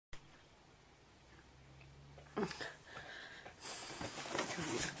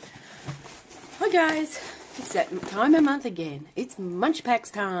Hi guys, it's that time of month again. It's Munchpak's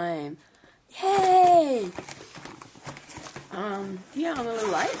time. Yay! Yeah, I'm a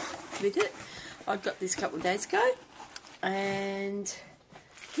little late with it. I got this a couple of days ago, and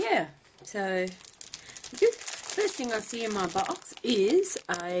yeah, so good. First thing I see in my box is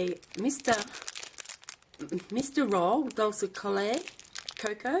a Mr. Roll Dulce Collet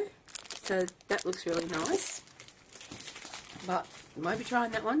Cocoa. So that looks really nice, but I won't be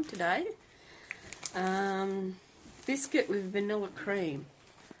trying that one today. Biscuit with vanilla cream.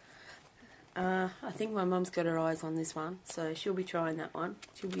 I think my mum's got her eyes on this one, so she'll be trying that one.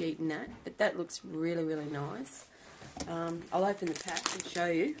 She'll be eating that, but that looks really, really nice. I'll open the pack and show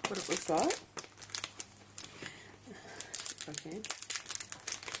you what it looks like. Okay.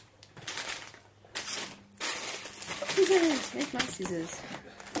 Scissors! There's my scissors.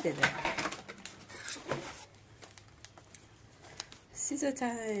 There they are. Scissor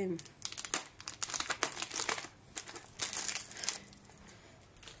time!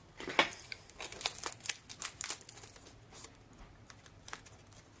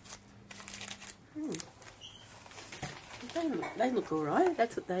 They look alright,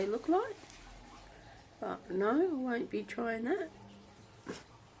 that's what they look like. But no, I won't be trying that.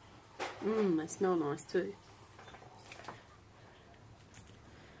 They smell nice too.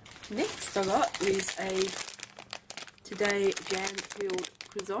 Next I got is a Today jam-filled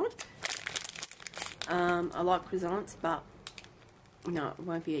croissant. I like croissants, but no, I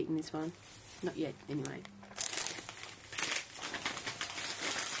won't be eating this one. Not yet, anyway.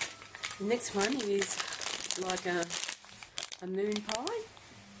 The next one is like a moon pie,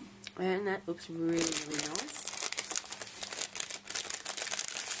 and that looks really, really nice.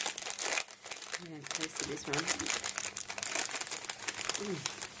 I'm going to taste this one.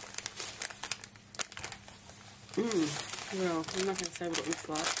 Well, I'm not going to say what it looks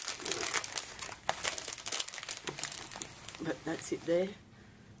like, but that's it there.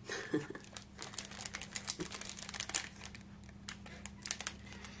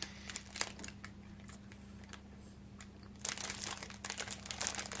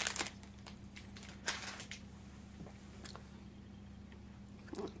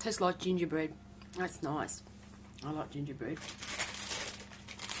 Tastes like gingerbread. That's nice. I like gingerbread.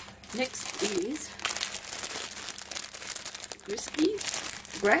 Next is Risky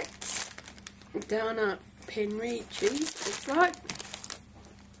Brats Dana Penry cheese. That's right.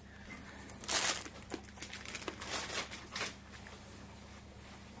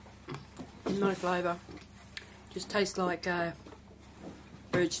 No flavour. Just tastes like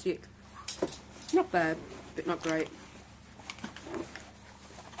bird stick. Not bad, but not great.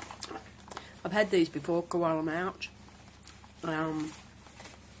 I've had these before, koala mouch, and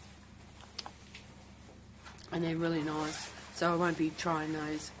they're really nice. So I won't be trying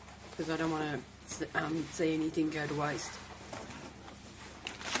those because I don't want to see anything go to waste.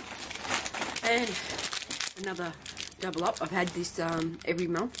 And another double up. I've had this every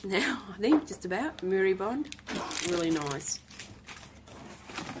month now, I think, just about. Muri Bond, really nice.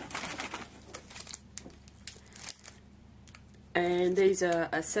 And these are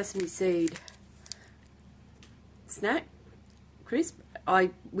a sesame seed snack crisp.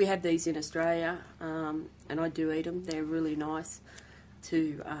 We have these in Australia, and I do eat them. They're really nice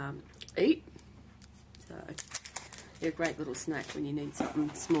to eat. So they're a great little snack when you need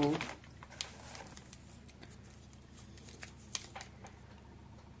something small.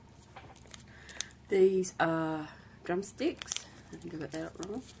 These are drumsticks. I think I got that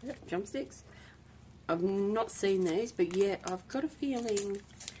wrong. Yep, drumsticks. I've not seen these, but yeah, I've got a feeling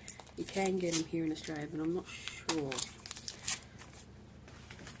you can get them here in Australia, but I'm not sure.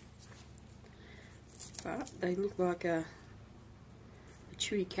 But they look like a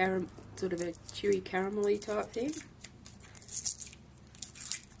chewy caram, sort of a chewy caramelly type thing.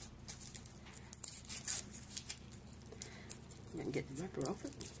 You can get the wrapper off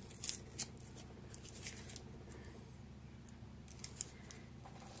it.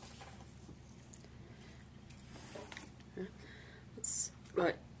 It's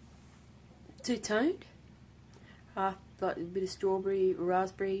like two-toned, half like a bit of strawberry,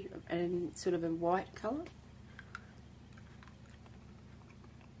 raspberry, and sort of a white colour.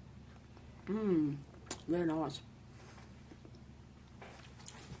 Very nice.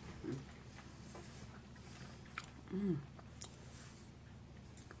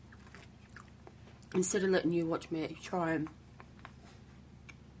 Instead of letting you watch me try and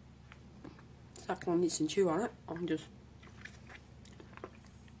suck on this and chew on it, I'm just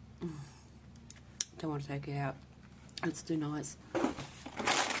don't want to take it out. It's too nice.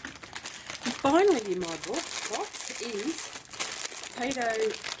 finally in my box is potato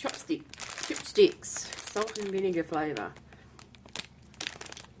chopsticks, salt and vinegar flavour.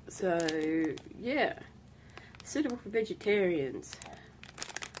 So yeah, suitable for vegetarians.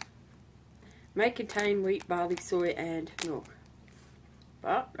 May contain wheat, barley, soy and milk.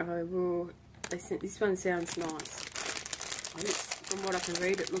 But I will, this one sounds nice. From what I can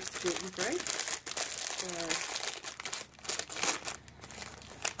read, it looks gluten free. So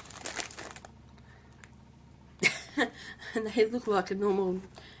and they look like a normal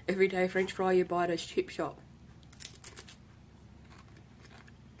everyday French fry you buy at a chip shop.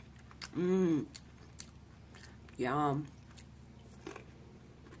 Mmm. Yum.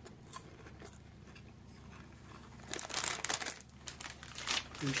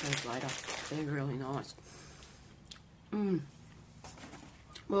 I'll show you later. They're really nice.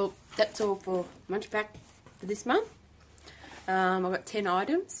 Well, that's all for Munchpak for this month. I've got 10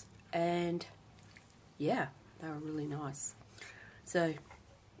 items and yeah, they were really nice. So,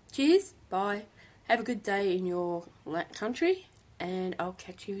 cheers, bye. Have a good day in your country and I'll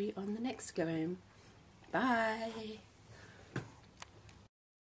catch you on the next game. Bye.